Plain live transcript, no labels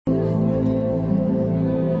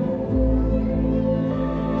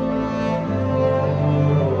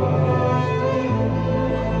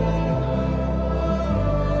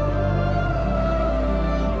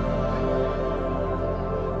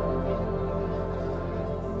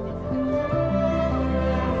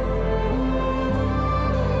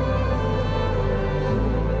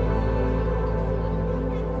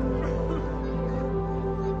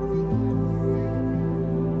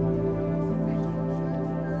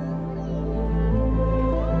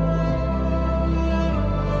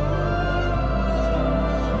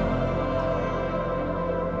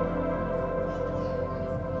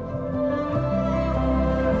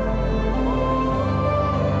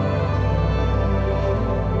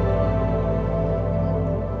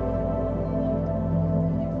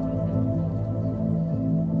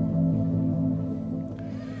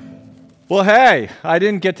Well, hey, I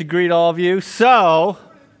didn't get to greet all of you, so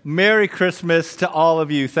Merry Christmas to all of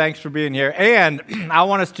you. Thanks for being here. And I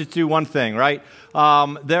want us to do one thing, right?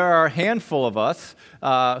 There are a handful of us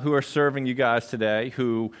who are serving you guys today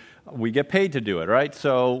who we get paid to do it, right?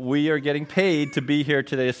 So we are getting paid to be here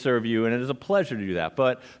today to serve you, and it is a pleasure to do that.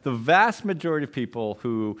 But the vast majority of people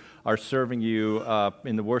who are serving you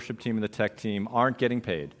in the worship team and the tech team aren't getting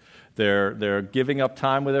paid. They're giving up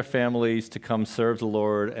time with their families to come serve the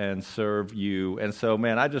Lord and serve you. And so,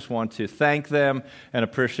 man, I just want to thank them and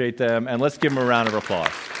appreciate them. And let's give them a round of applause.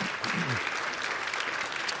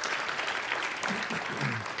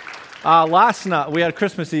 Last night, we had a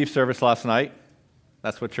Christmas Eve service last night.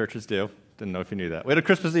 That's what churches do. Didn't know if you knew that. We had a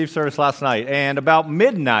Christmas Eve service last night. And about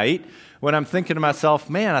midnight, when I'm thinking to myself,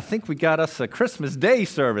 man, I think we got us a Christmas Day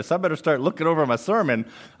service. I better start looking over my sermon.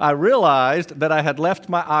 I realized that I had left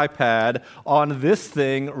my iPad on this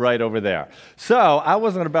thing right over there. So I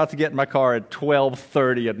wasn't about to get in my car at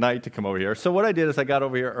 12:30 at night to come over here. So what I did is I got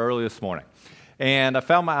over here early this morning. And I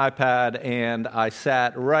found my iPad, and I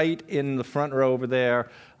sat right in the front row over there,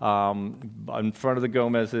 in front of the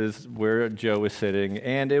Gomez's, where Joe is sitting.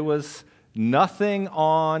 And it was nothing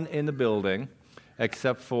on in the building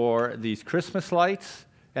except for these Christmas lights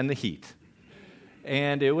and the heat.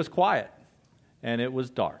 And it was quiet, and it was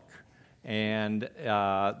dark. And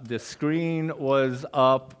the screen was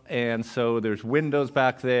up, and so there's windows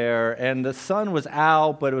back there. And the sun was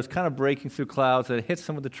out, but it was kind of breaking through clouds, and it hit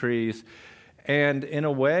some of the trees. And in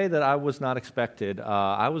a way that I was not expected,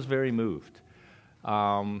 I was very moved.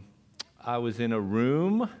 I was in a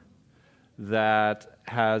room that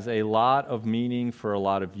has a lot of meaning for a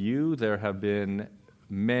lot of you. There have been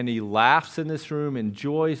many laughs in this room and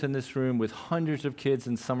joys in this room with hundreds of kids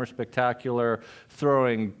in Summer Spectacular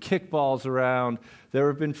throwing kickballs around. There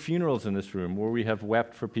have been funerals in this room where we have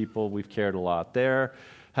wept for people we've cared a lot. There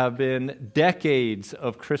have been decades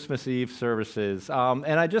of Christmas Eve services. And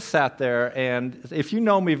I just sat there, and if you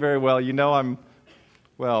know me very well, you know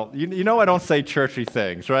you know I don't say churchy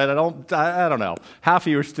things, right? I don't know. Half of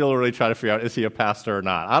you are still really trying to figure out, is he a pastor or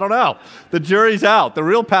not? I don't know. The jury's out. The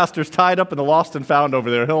real pastor's tied up in the lost and found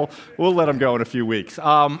over there. We'll let him go in a few weeks.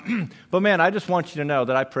 But man, I just want you to know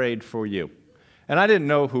that I prayed for you. And I didn't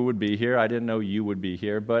know who would be here. I didn't know you would be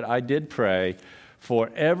here. But I did pray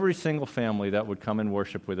for every single family that would come and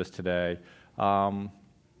worship with us today,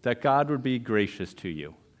 that God would be gracious to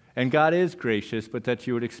you. And God is gracious, but that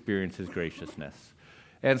you would experience His graciousness.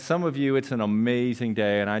 And some of you, it's an amazing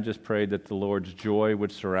day, and I just prayed that the Lord's joy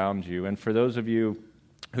would surround you. And for those of you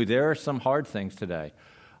who there are some hard things today,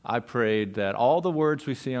 I prayed that all the words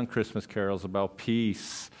we see on Christmas carols about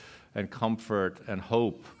peace and comfort and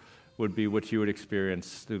hope would be what you would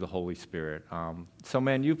experience through the Holy Spirit. So,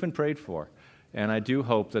 man, you've been prayed for. And I do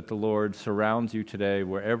hope that the Lord surrounds you today,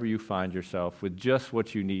 wherever you find yourself, with just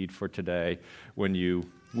what you need for today when you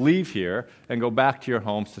leave here and go back to your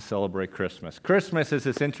homes to celebrate Christmas. Christmas is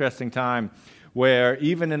this interesting time where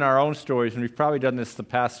even in our own stories, and we've probably done this the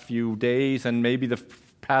past few days and maybe the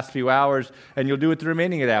past few hours, and you'll do it the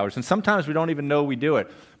remaining 8 hours. And sometimes we don't even know we do it.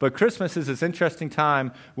 But Christmas is this interesting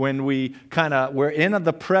time when we're in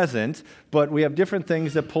the present, but we have different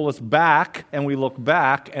things that pull us back, and we look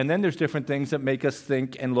back, and then there's different things that make us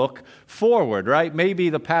think and look forward, right? Maybe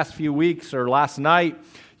the past few weeks or last night,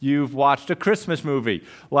 you've watched a Christmas movie.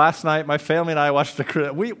 Last night, my family and I watched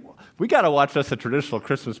we got to watch us a traditional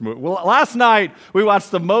Christmas movie. Well, last night, we watched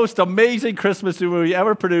the most amazing Christmas movie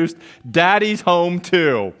ever produced, Daddy's Home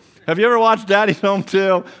 2. Have you ever watched Daddy's Home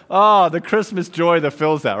 2? Oh, the Christmas joy that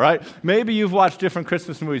fills that, right? Maybe you've watched different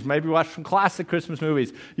Christmas movies. Maybe you watched some classic Christmas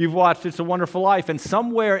movies. You've watched It's a Wonderful Life. And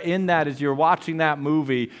somewhere in that, as you're watching that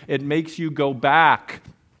movie, it makes you go back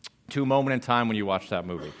to a moment in time when you watched that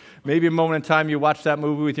movie. Maybe a moment in time you watched that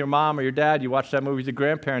movie with your mom or your dad, you watched that movie with your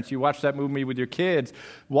grandparents, you watched that movie with your kids.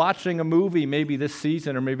 Watching a movie maybe this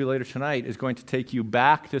season or maybe later tonight is going to take you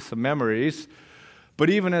back to some memories.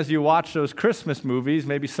 But even as you watch those Christmas movies,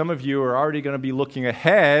 maybe some of you are already going to be looking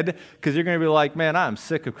ahead because you're going to be like, man, I'm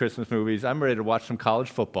sick of Christmas movies. I'm ready to watch some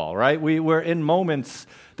college football, right? We're in moments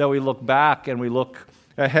that we look back and we look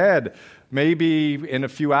ahead. Maybe in a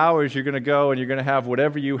few hours you're going to go and you're going to have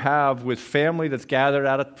whatever you have with family that's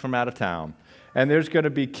gathered from out of town. And there's going to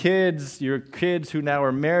be your kids who now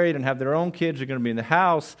are married and have their own kids are going to be in the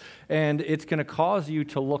house, and it's going to cause you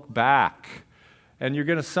to look back. And you're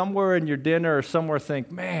going to somewhere in your dinner or somewhere think,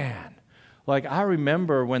 man, like I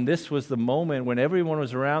remember when this was the moment when everyone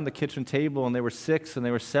was around the kitchen table and they were 6 and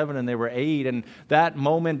they were 7 and they were 8. And that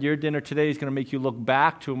moment, your dinner today is going to make you look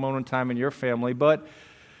back to a moment in time in your family. But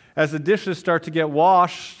as the dishes start to get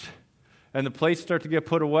washed and the plates start to get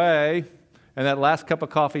put away and that last cup of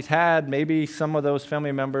coffee's had, maybe some of those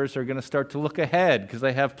family members are going to start to look ahead because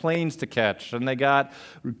they have planes to catch and they got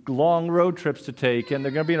long road trips to take, and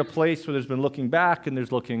they're going to be in a place where there's been looking back and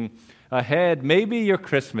there's looking ahead. Maybe your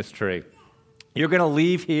Christmas tree. You're going to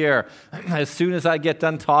leave here as soon as I get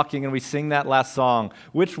done talking and we sing that last song,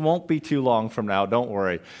 which won't be too long from now, don't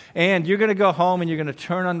worry. And you're going to go home and you're going to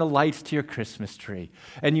turn on the lights to your Christmas tree.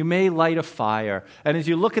 And you may light a fire. And as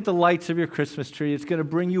you look at the lights of your Christmas tree, it's going to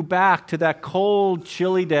bring you back to that cold,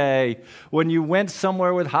 chilly day when you went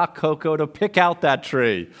somewhere with hot cocoa to pick out that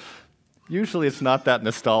tree. Usually it's not that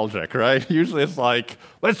nostalgic, right? Usually it's like,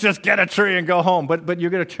 let's just get a tree and go home. But you're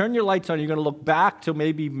going to turn your lights on. You're going to look back to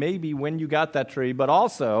maybe when you got that tree. But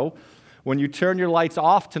also, when you turn your lights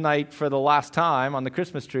off tonight for the last time on the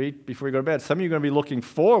Christmas tree before you go to bed, some of you are going to be looking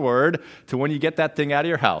forward to when you get that thing out of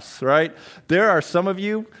your house, right? There are some of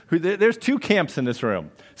you who, there's two camps in this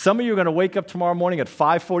room. Some of you are going to wake up tomorrow morning at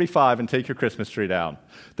 5:45 and take your Christmas tree down.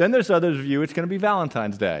 Then there's others of you, it's going to be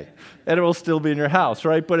Valentine's Day, and it will still be in your house,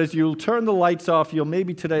 right? But as you turn the lights off, you'll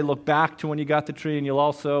maybe today look back to when you got the tree, and you'll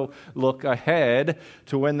also look ahead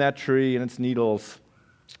to when that tree and its needles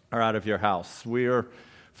are out of your house. We're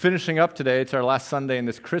finishing up today. It's our last Sunday in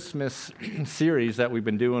this Christmas series that we've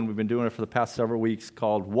been doing. We've been doing it for the past several weeks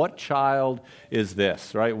called What Child Is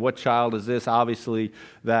This, right? What Child Is This? Obviously,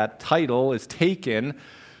 that title is taken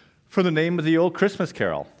from the name of the old Christmas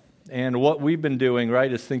carol. And what we've been doing, right,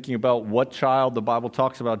 is thinking about what child the Bible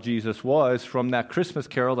talks about Jesus was from that Christmas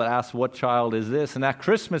carol that asks, what child is this? And that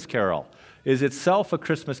Christmas carol is itself a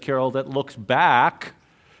Christmas carol that looks back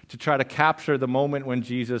to try to capture the moment when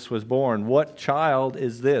Jesus was born. What child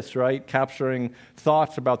is this, right? Capturing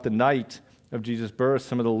thoughts about the night of Jesus' birth.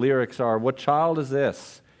 Some of the lyrics are, what child is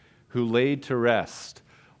this who laid to rest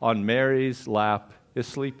on Mary's lap is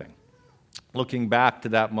sleeping? Looking back to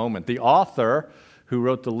that moment. The author who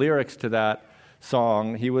wrote the lyrics to that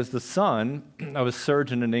song, he was the son of a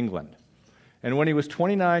surgeon in England. And when he was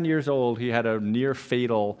 29 years old, he had a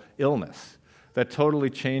near-fatal illness that totally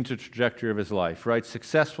changed the trajectory of his life, right?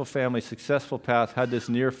 Successful family, successful path, had this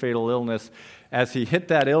near-fatal illness. As he hit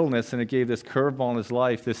that illness and it gave this curveball in his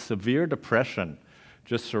life, this severe depression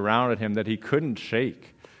just surrounded him that he couldn't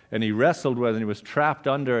shake. And he wrestled with and he was trapped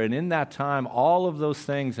under. And in that time, all of those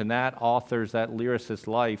things in that author's, that lyricist's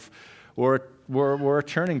life were a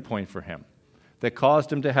turning point for him that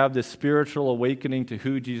caused him to have this spiritual awakening to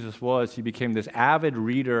who Jesus was. He became this avid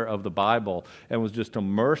reader of the Bible and was just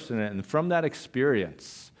immersed in it. And from that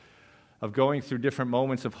experience of going through different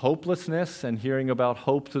moments of hopelessness and hearing about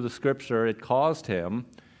hope through the Scripture, it caused him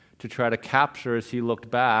to try to capture, as he looked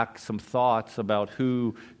back, some thoughts about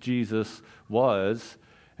who Jesus was.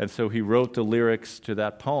 And so he wrote the lyrics to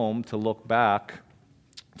that poem to look back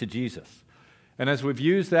to Jesus. And as we've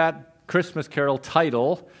used that Christmas carol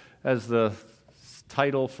title as the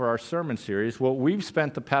title for our sermon series, what we've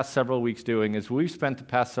spent the past several weeks doing is we've spent the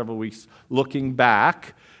past several weeks looking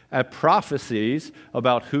back at prophecies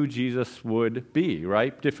about who Jesus would be,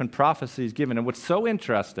 right? Different prophecies given. And what's so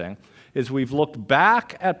interesting is we've looked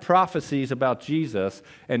back at prophecies about Jesus,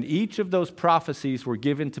 and each of those prophecies were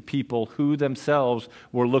given to people who themselves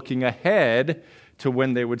were looking ahead to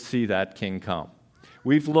when they would see that king come.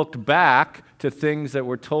 We've looked back to things that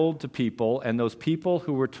were told to people, and those people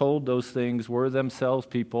who were told those things were themselves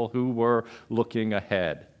people who were looking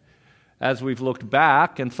ahead. As we've looked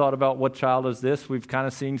back and thought about what child is this, we've kind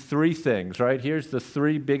of seen three things, right? Here's the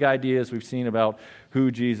three big ideas we've seen about who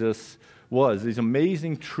Jesus was. These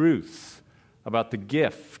amazing truths about the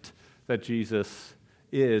gift that Jesus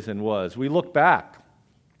is and was. We look back.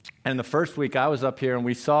 And the first week I was up here and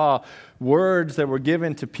we saw words that were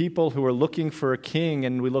given to people who were looking for a king,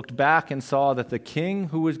 and we looked back and saw that the king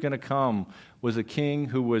who was going to come was a king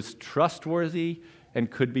who was trustworthy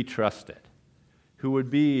and could be trusted, who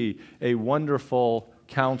would be a wonderful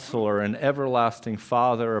counselor, an everlasting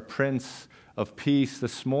father, a prince of peace.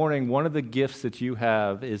 This morning, one of the gifts that you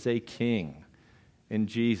have is a king in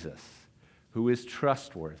Jesus who is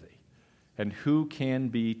trustworthy and who can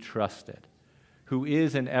be trusted, who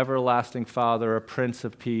is an everlasting Father, a Prince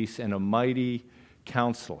of Peace, and a mighty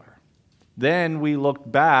counselor. Then we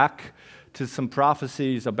looked back to some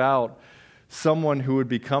prophecies about someone who would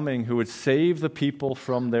be coming, who would save the people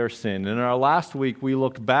from their sin. And in our last week, we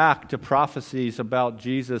looked back to prophecies about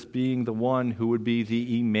Jesus being the one who would be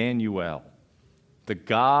the Emmanuel, the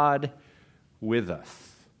God with us.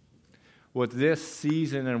 What this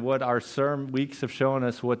season and what our sermon weeks have shown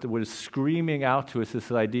us, what is screaming out to us, this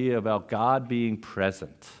idea about God being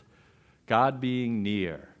present, God being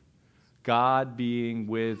near, God being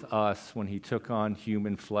with us when he took on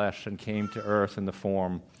human flesh and came to earth in the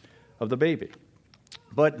form of the baby.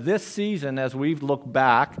 But this season, as we've looked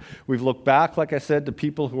back, like I said, to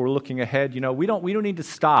people who are looking ahead. We don't need to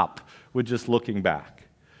stop with just looking back.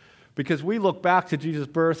 Because we look back to Jesus'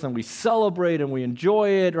 birth and we celebrate and we enjoy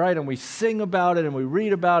it, right? And we sing about it and we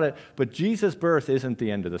read about it. But Jesus' birth isn't the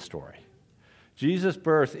end of the story. Jesus'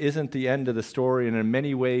 birth isn't the end of the story, and in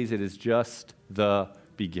many ways it is just the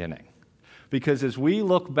beginning. Because as we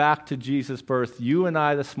look back to Jesus' birth, you and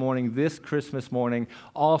I this morning, this Christmas morning,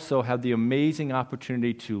 also have the amazing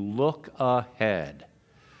opportunity to look ahead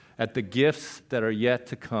at the gifts that are yet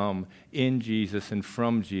to come in Jesus and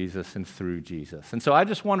from Jesus and through Jesus. And so I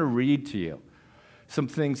just want to read to you some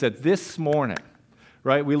things that this morning,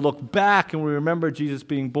 right, we look back and we remember Jesus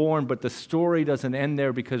being born, but the story doesn't end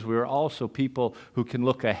there, because we're also people who can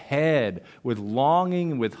look ahead with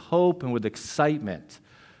longing, with hope, and with excitement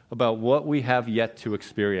about what we have yet to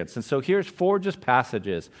experience. And so here's 4 just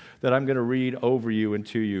passages that I'm going to read over you and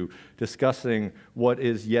to you, discussing what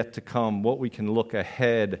is yet to come, what we can look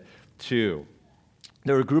ahead to.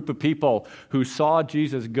 There were a group of people who saw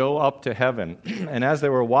Jesus go up to heaven, and as they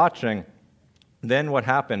were watching, then what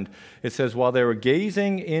happened? It says, while they were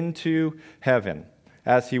gazing into heaven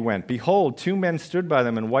as he went, behold, 2 men stood by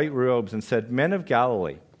them in white robes and said, Men of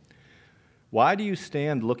Galilee, why do you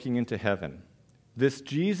stand looking into heaven? This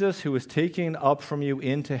Jesus who is taken up from you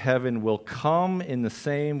into heaven will come in the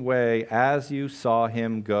same way as you saw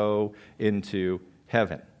him go into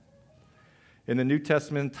heaven. In the New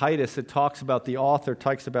Testament, Titus, the author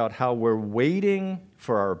talks about how we're waiting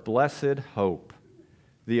for our blessed hope,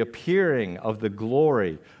 the appearing of the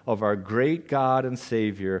glory of our great God and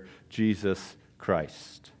Savior, Jesus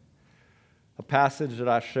Christ. A passage that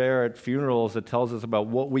I share at funerals that tells us about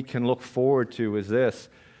what we can look forward to is this.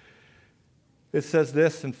 It says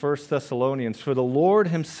this in 1 Thessalonians, For the Lord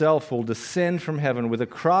himself will descend from heaven with a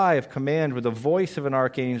cry of command, with the voice of an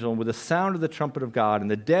archangel, and with the sound of the trumpet of God, and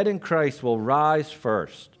the dead in Christ will rise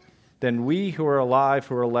first. Then we who are alive,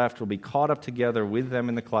 who are left, will be caught up together with them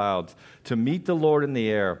in the clouds to meet the Lord in the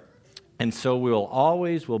air. And so we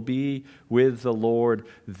will be with the Lord.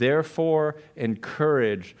 Therefore,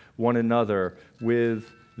 encourage one another with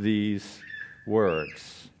these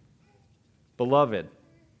words. Beloved,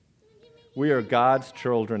 we are God's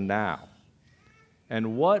children now,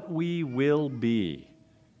 and what we will be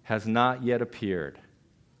has not yet appeared.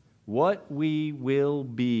 What we will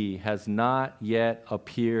be has not yet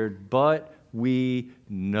appeared, but we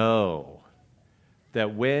know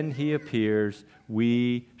that when he appears,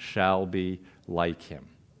 we shall be like him,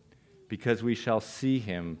 because we shall see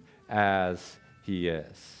him as he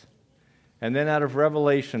is. And then out of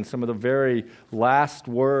Revelation, some of the very last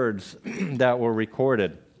words that were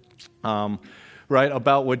recorded, right,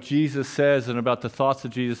 about what Jesus says and about the thoughts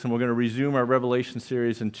of Jesus, and we're going to resume our Revelation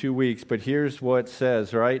series in 2 weeks, but here's what it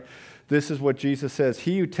says, right? This is what Jesus says.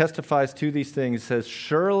 He who testifies to these things says,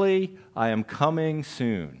 Surely I am coming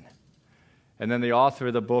soon. And then the author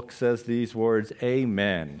of the book says these words,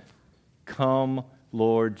 Amen. Come,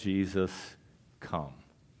 Lord Jesus, come.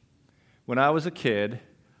 When I was a kid,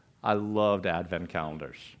 I loved Advent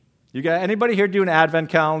calendars. You got anybody here do an Advent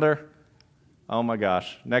calendar? Oh my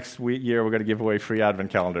gosh, next year we're going to give away free Advent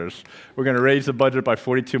calendars. We're going to raise the budget by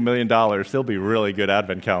 $42 million. They'll be really good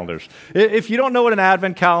Advent calendars. If you don't know what an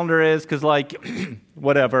Advent calendar is, because for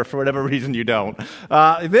whatever reason you don't,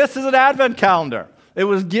 this is an Advent calendar. It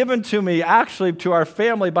was given to me, actually, to our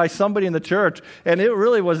family by somebody in the church, and it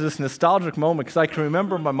really was this nostalgic moment, because I can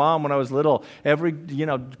remember my mom when I was little,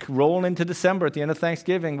 rolling into December at the end of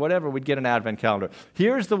Thanksgiving, whatever, we'd get an Advent calendar.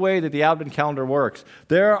 Here's the way that the Advent calendar works.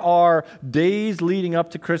 There are days leading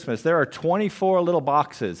up to Christmas. There are 24 little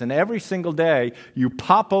boxes, and every single day, you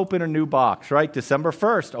pop open a new box, right? December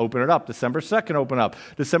 1st, open it up. December 2nd, open up.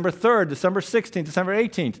 December 3rd, December 16th, December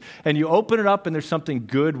 18th, and you open it up, and there's something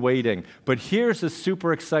good waiting. But here's the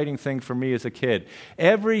super exciting thing for me as a kid.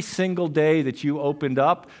 Every single day that you opened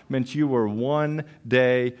up meant you were one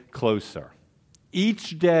day closer.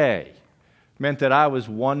 Each day meant that I was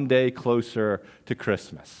one day closer to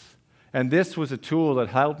Christmas. And this was a tool that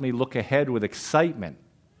helped me look ahead with excitement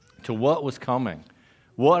to what was coming,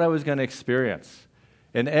 what I was going to experience.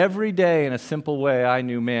 And every day, in a simple way, I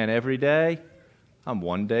knew, man, every day, I'm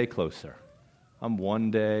one day closer. I'm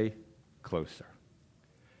one day closer.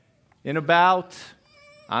 In about,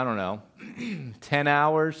 10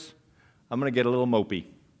 hours, I'm going to get a little mopey.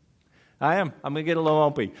 I'm going to get a little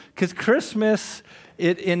mopey. Because Christmas,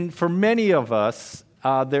 for many of us,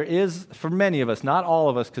 not all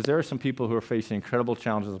of us, because there are some people who are facing incredible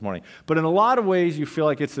challenges this morning, but in a lot of ways, you feel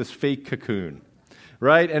like it's this fake cocoon,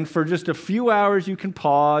 right? And for just a few hours, you can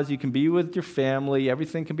pause, you can be with your family,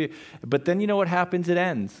 everything can be, but then you know what happens? It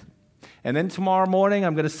ends. And then tomorrow morning,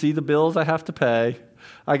 I'm going to see the bills I have to pay.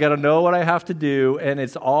 I got to know what I have to do, and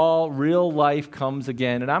it's all real life comes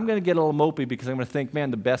again. And I'm going to get a little mopey because I'm going to think,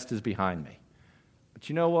 man, the best is behind me. But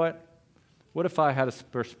you know what? What if I had a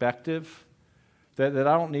perspective that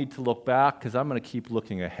I don't need to look back because I'm going to keep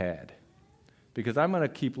looking ahead? Because I'm going to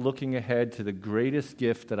keep looking ahead to the greatest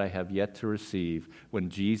gift that I have yet to receive when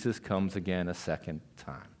Jesus comes again a second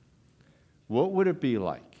time. What would it be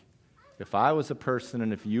like if I was a person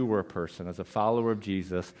and if you were a person as a follower of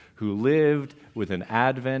Jesus who lived with an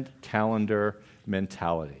Advent calendar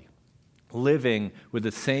mentality, living with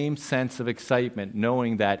the same sense of excitement,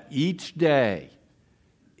 knowing that each day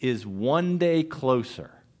is one day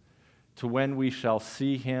closer to when we shall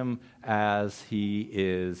see him as he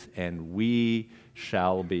is, and we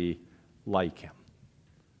shall be like him.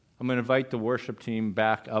 I'm going to invite the worship team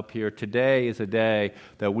back up here. Today is a day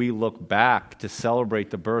that we look back to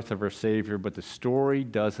celebrate the birth of our Savior, but the story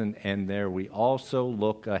doesn't end there. We also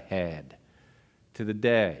look ahead to the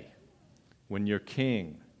day when your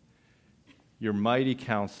King, your mighty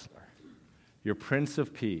counselor, your Prince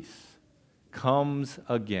of Peace comes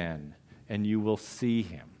again, and you will see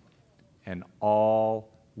him, and all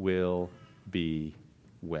will be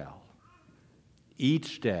well.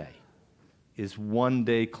 Each day is one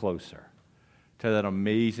day closer to that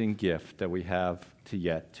amazing gift that we have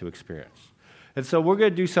yet to experience. And so we're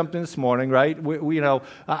going to do something this morning, right?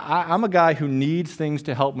 I'm a guy who needs things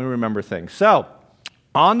to help me remember things. So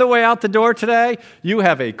on the way out the door today, you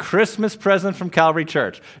have a Christmas present from Calvary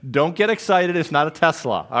Church. Don't get excited. It's not a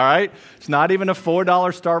Tesla, all right? It's not even a $4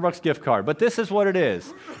 Starbucks gift card. But this is what it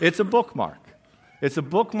is. It's a bookmark. It's a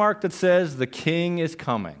bookmark that says, "The King is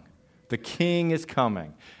coming. The King is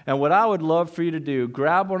coming." And what I would love for you to do,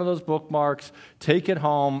 grab one of those bookmarks, take it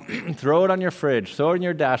home, throw it on your fridge, throw it in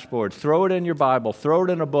your dashboard, throw it in your Bible, throw it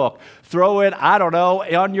in a book, throw it,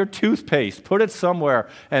 on your toothpaste, put it somewhere.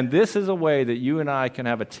 And this is a way that you and I can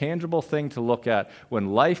have a tangible thing to look at when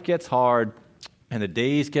life gets hard and the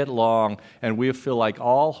days get long and we feel like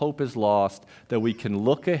all hope is lost, that we can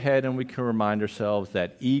look ahead and we can remind ourselves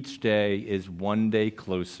that each day is one day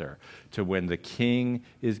closer to when the King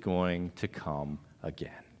is going to come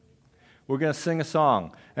again. We're going to sing a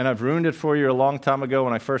song, and I've ruined it for you a long time ago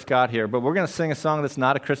when I first got here, but we're going to sing a song that's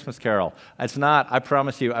not a Christmas carol. It's not, I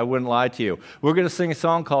promise you, I wouldn't lie to you. We're going to sing a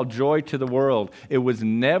song called "Joy to the World." It was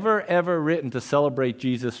never, ever written to celebrate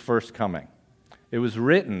Jesus' first coming. It was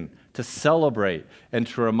written to celebrate and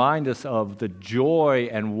to remind us of the joy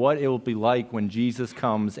and what it will be like when Jesus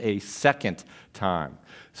comes a second time.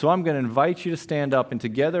 So I'm going to invite you to stand up, and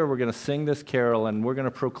together we're going to sing this carol, and we're going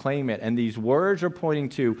to proclaim it. And these words are pointing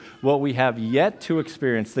to what we have yet to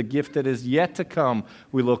experience, the gift that is yet to come.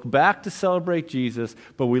 We look back to celebrate Jesus,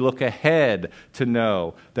 but we look ahead to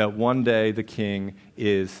know that one day the King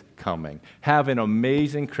is coming. Have an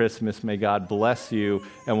amazing Christmas. May God bless you,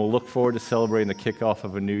 and we'll look forward to celebrating the kickoff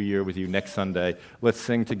of a new year with you next Sunday. Let's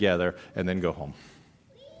sing together and then go home.